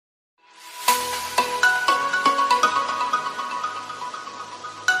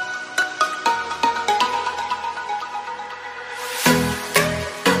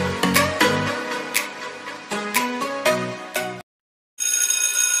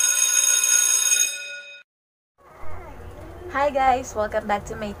Hi guys! Welcome back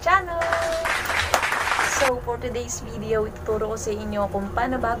to my channel! So, for today's video, ituturo ko sa inyo kung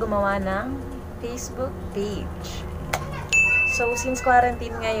paano ba gumawa ng Facebook page. So, since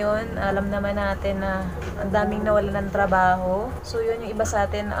quarantine ngayon, alam naman natin na ang daming nawalan ng trabaho. So, yun yung iba sa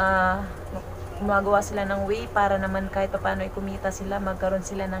atin, gumagawa sila ng way para naman kahit paano ikumita sila, magkaroon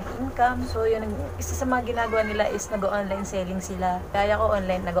sila ng income. So, yun, isa sa mga ginagawa nila is nag-online selling sila. Kaya ko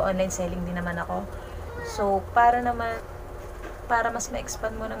nag-online selling din naman ako. So, para mas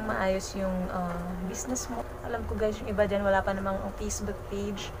ma-expand mo ng maayos yung business mo. Alam ko guys, yung iba dyan wala pa namang Facebook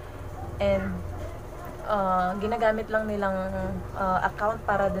page and ginagamit lang nilang account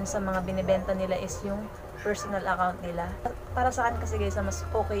para dun sa mga binibenta nila is yung personal account nila. Para sa akin kasi guys, mas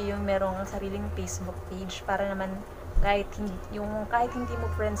okay yung merong sariling Facebook page para naman kahit hindi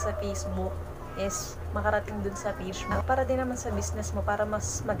mo friends sa Facebook is makarating dun sa page mo. Para din naman sa business mo, para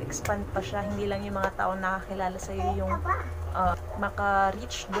mas mag-expand pa siya. Hindi lang yung mga tao nakakilala sa'yo yung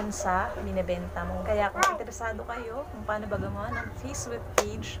maka-reach dun sa binibenta mo. Kaya kung interesado kayo kung paano ba gumawa ng Facebook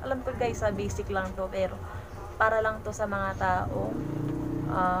page, alam ko guys, basic lang to, pero para lang to sa mga tao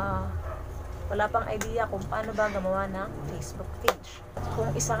wala pang idea kung paano ba gumawa ng Facebook page.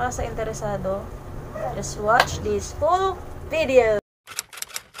 Kung isa ka sa interesado, just watch this full video.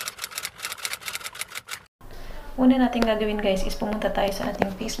 Una natin gagawin guys is pumunta tayo sa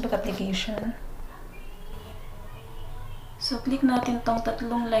ating Facebook application. So, click natin tong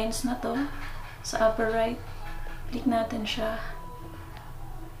tatlong lines na to sa upper right. Click natin siya.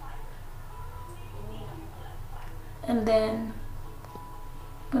 And then,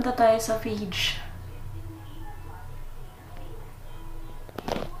 punta tayo sa page.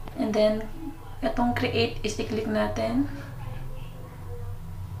 And then, itong create is i-click natin.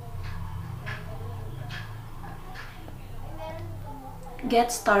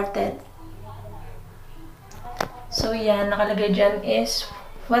 Get started. So, yan, nakalagay dyan is,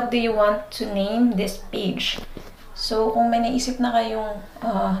 what do you want to name this page? So, kung may naisip na kayong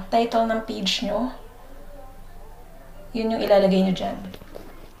title ng page nyo, yun yung ilalagay nyo dyan.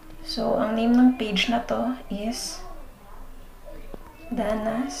 So, ang name ng page na to is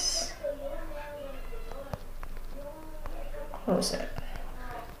Dana's Closet.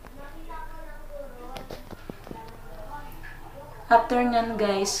 After nyan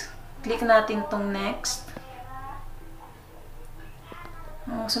guys, click natin tong next.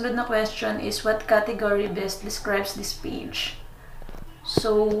 Ang sunod na question is, what category best describes this page?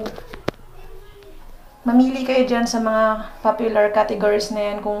 So, mamili kayo dyan sa mga popular categories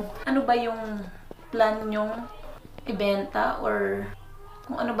na yan kung ano ba yung plan nyong ibenta or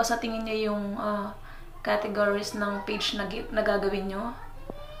kung ano ba sa tingin nyo yung categories ng page na gagawin nyo.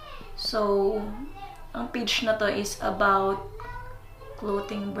 So, ang page na to is about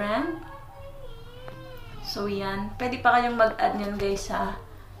clothing brand. So, yan. Pwede pa kayong mag-add nyan guys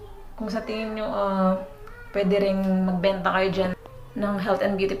kung sa tingin nyo pwede rin magbenta kayo dyan ng health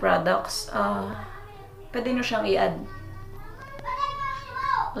and beauty products. Pwede nyo siyang i-add.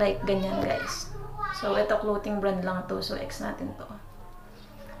 Like, ganyan guys. So, ito clothing brand lang to. So, X natin to.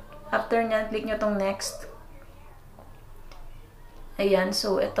 After nyan, click nyo tong next. Ayan.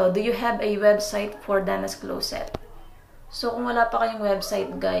 So, ito. Do you have a website for Dana's Closet? So, kung wala pa kayong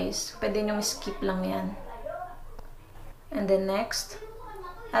website, guys, pwede nyo skip lang yan. And then next,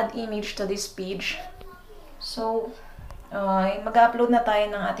 add image to this page. So, mag-upload na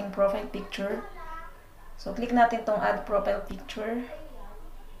tayo ng ating profile picture. So, click natin tong add profile picture.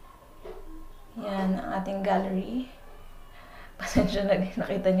 Yan, ang ating gallery. Pasensya na,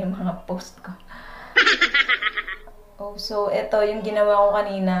 nakita niyo yung mga post ko. Oh, so, ito yung ginawa ko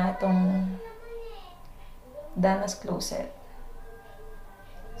kanina, itong Dana's Closet.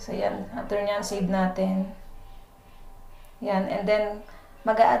 So, yan. After nyan, save natin. Yan. And then,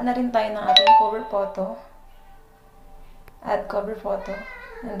 mag-a-add na rin tayo ng ating cover photo. Add cover photo.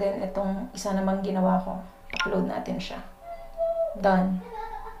 And then, itong isa namang ginawa ko. Upload natin siya. Done.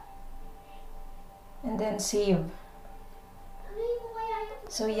 And then, save.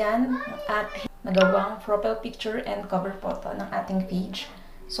 So, yan. At nagawang profile picture and cover photo ng ating page.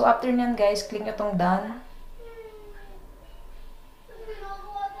 So, after nyan, guys, click nyo tong done.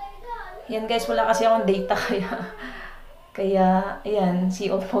 Yan guys, wala kasi akong data kaya ayan,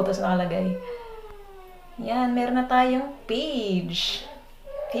 see all photos nakalagay. Yan, meron na tayong page.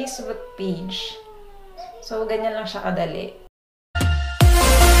 Facebook page. So, ganyan lang siya kadali.